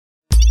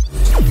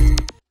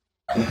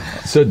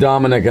So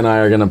Dominic and I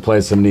are going to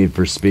play some Need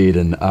for Speed,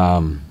 and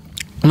I'm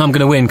going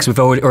to win because we've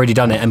already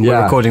done it, and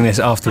we're recording this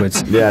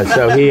afterwards. Yeah,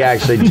 so he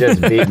actually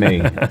just beat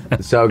me.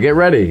 So get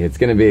ready. It's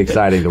going to be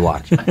exciting to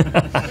watch.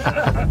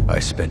 I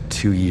spent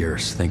 2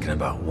 years thinking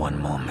about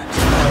one moment.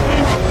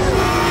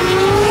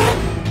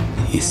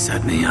 He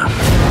set me up.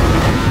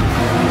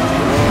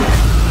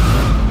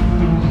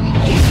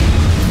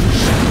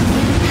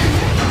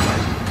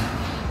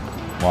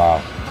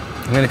 Wow.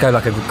 I'm going to go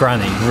like a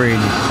granny, really.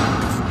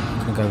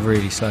 I'm going to go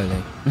really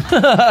slowly.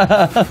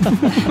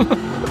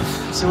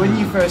 So when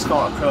you first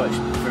got approached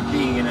for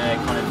being in a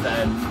kind of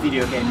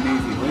video game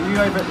movie,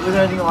 were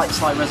there any like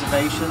slight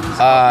reservations?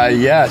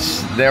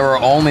 Yes, there were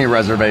only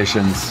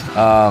reservations.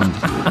 To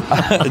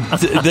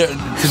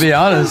be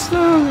honest,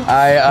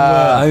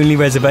 only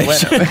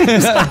reservations.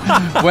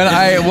 When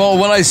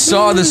I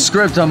saw the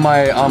script on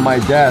my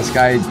desk,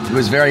 I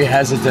was very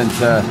hesitant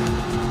to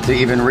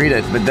even read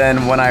it. But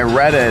then when I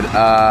read it,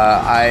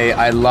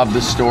 I loved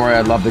the story.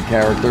 I loved the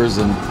characters,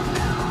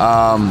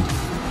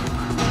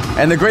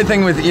 and the great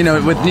thing with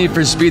Need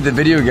for Speed, the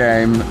video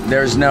game,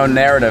 there's no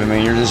narrative. I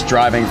mean, you're just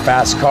driving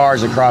fast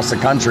cars across the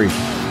country,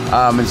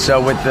 and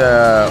so with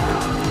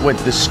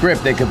the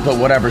script, they could put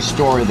whatever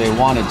story they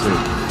wanted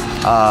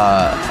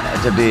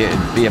to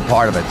be a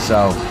part of it.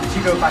 So did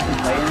you go back and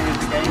play any of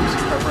the games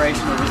in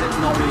preparation, or was it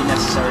not really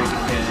necessary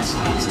because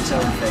it's its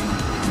own thing?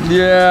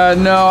 Yeah,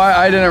 no,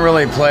 I didn't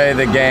really play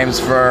the games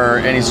for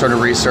any sort of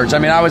research. I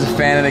mean, I was a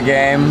fan of the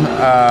game,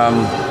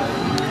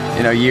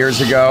 years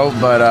ago,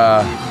 but.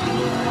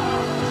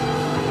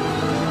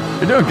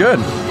 You're doing good.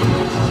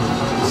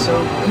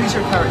 So, who's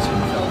your character in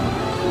the film?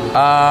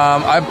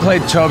 I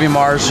played Toby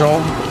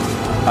Marshall.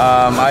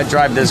 I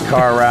drive this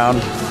car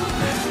around.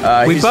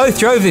 We both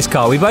drove this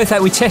car. We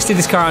tested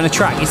this car on a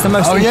track. It's the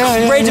most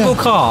incredible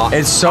car.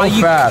 It's so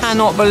fast. You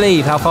cannot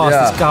believe how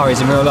fast this car is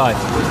in real life.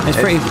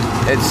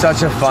 It's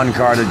such a fun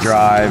car to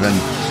drive, and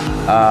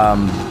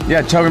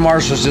Toby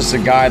Marshall's just a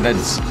guy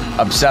that's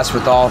obsessed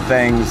with all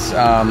things,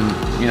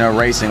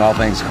 racing, all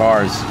things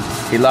cars.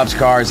 He loves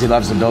cars. He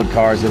loves to build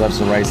cars. He loves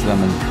to race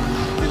them. And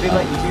did they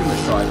let you do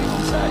much driving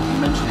on set? You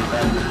mentioned it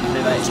then. Did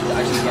they let you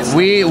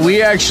actually get?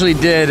 We actually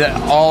did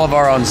all of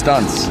our own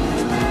stunts.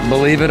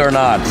 Believe it or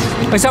not.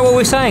 Is that what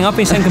we're saying? I've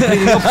been saying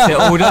completely opposite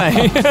all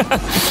day.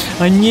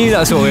 I knew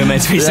that's what we were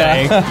meant to be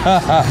saying.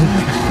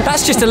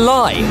 That's just a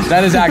lie.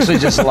 That is actually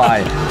just a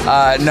lie.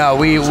 No,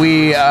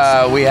 we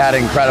had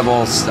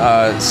incredible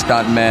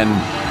stuntmen.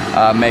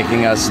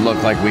 Making us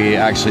look like we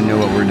actually knew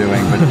what we're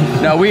doing, but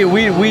no,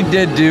 we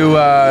did do.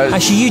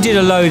 Actually, you did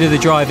a load of the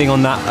driving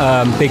on that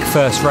big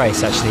first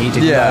race. Actually, you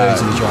did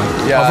loads of the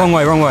driving. Yeah. Oh,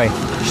 wrong way.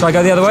 Should I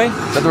go the other way?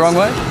 Is that the wrong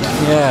way?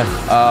 Yeah.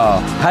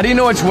 Oh, how do you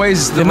know which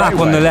way's the map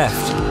right on way? the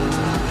left?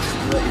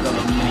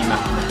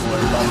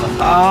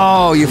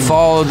 Oh, you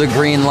followed the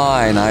green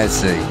line. I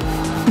see. Do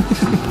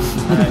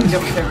you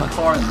have a favorite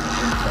car in the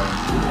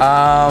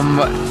film?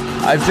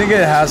 I think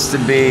it has to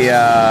be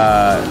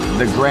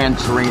the Gran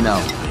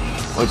Torino,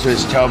 which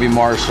was Toby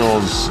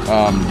Marshall's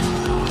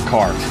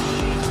car.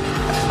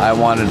 I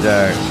wanted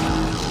to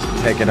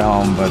take it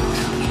home, but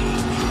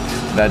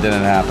that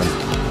didn't happen.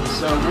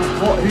 So,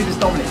 who does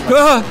Dominic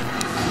play?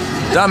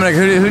 Dominic,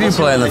 who do you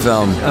play in the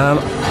film?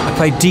 I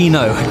played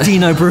Dino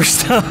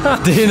Brewster.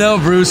 Dino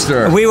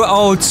Brewster. We were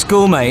old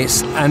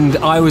schoolmates, and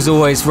I was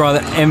always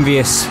rather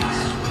envious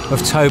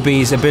of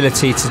Toby's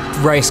ability to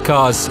race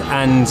cars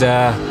and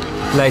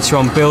later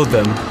on build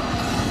them.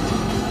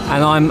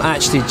 And I'm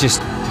actually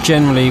just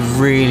generally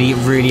really,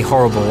 really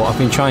horrible. I've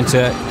been trying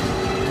to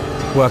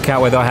work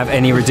out whether I have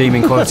any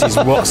redeeming qualities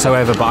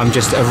whatsoever, but I'm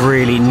just a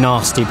really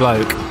nasty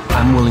bloke.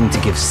 I'm willing to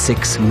give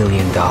 $6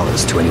 million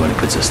to anyone who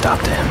puts a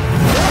stop to him.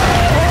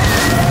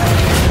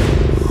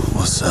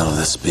 We'll settle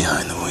this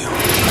behind the wheel.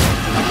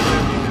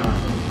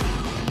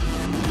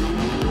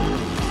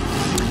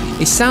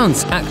 It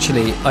sounds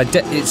actually,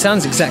 it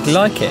sounds exactly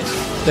like it.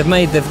 They've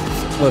made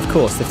of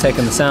course, they've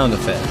taken the sound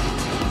of it.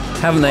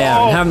 Haven't they,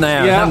 Aaron? Haven't they,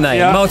 Aaron? Haven't they?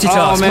 Yeah.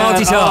 Multitask,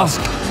 multitask.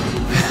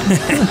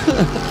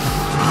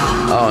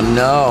 Oh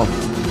no.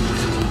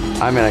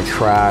 I'm gonna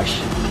crash.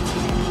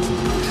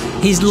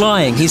 He's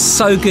lying. He's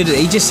so good at it.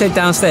 He just said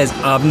downstairs,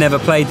 I've never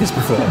played this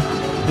before.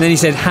 And then he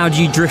said, how do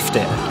you drift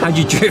it? How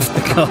do you drift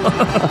the car?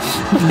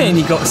 And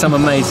he got some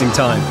amazing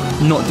time.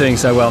 Not doing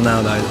so well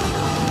now, though.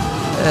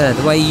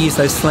 The way you use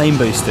those flame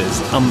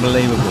boosters,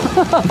 unbelievable.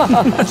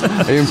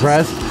 Are you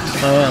impressed?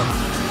 I am.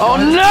 Oh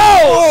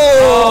no!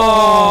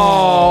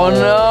 Oh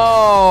no!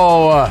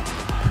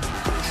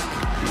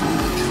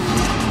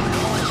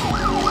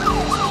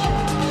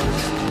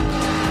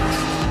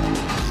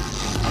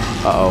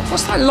 Uh-oh.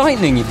 What's that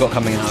lightning you've got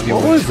coming out of your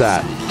What was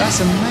that? That's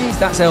amazing.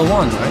 That's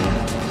L1, right?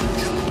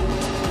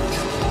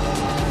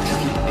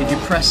 If you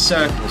press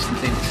circle,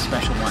 something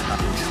special might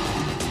happen.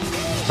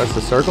 Press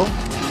the circle?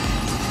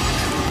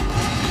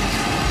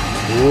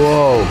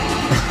 Whoa.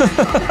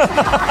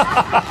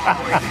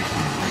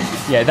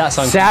 Yeah, that's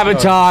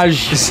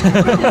sabotage.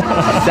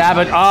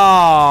 Sabotage.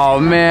 Oh,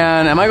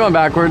 man. Am I going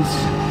backwards?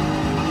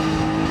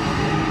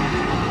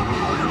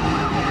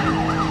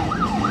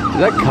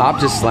 that cop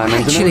just slammed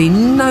into Actually,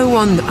 me? no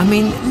one. I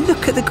mean,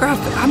 look at the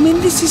graphic. I mean,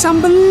 this is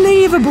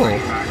unbelievable.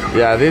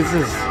 Yeah, this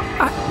is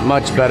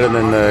much better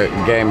than the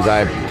games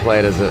I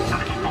played as a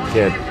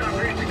kid.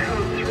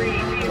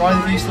 Do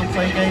either of you still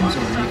play games, or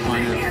do you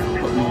kind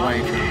of put them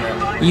away for a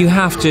bit? You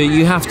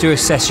have to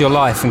assess your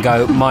life and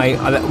go, my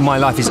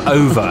life is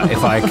over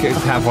if I could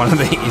have one of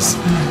these.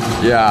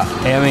 Yeah.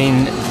 I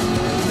mean,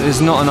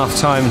 there's not enough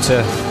time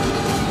to.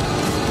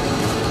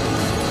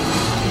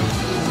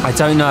 I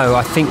don't know.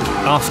 I think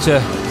after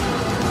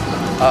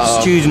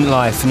student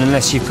life, and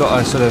unless you've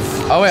got a sort of.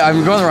 Oh wait,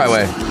 I'm going the right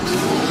way.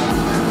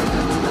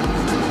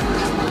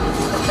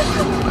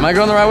 Am I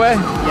going the right way?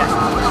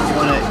 Yeah. You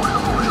want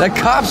to? That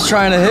cop's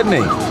trying to hit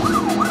me.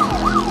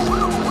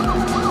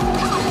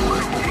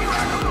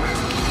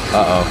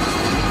 Uh-oh.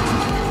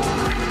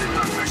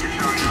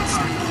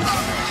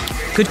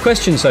 Good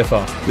question so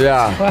far.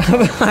 Yeah. I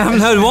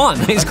haven't heard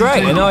one. It's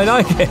great. I know I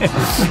like it.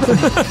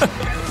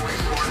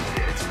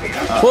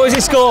 What was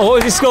his score? What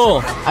was his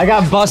score? I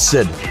got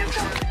busted.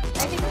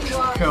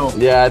 Cool.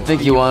 Yeah, I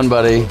think you won,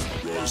 buddy.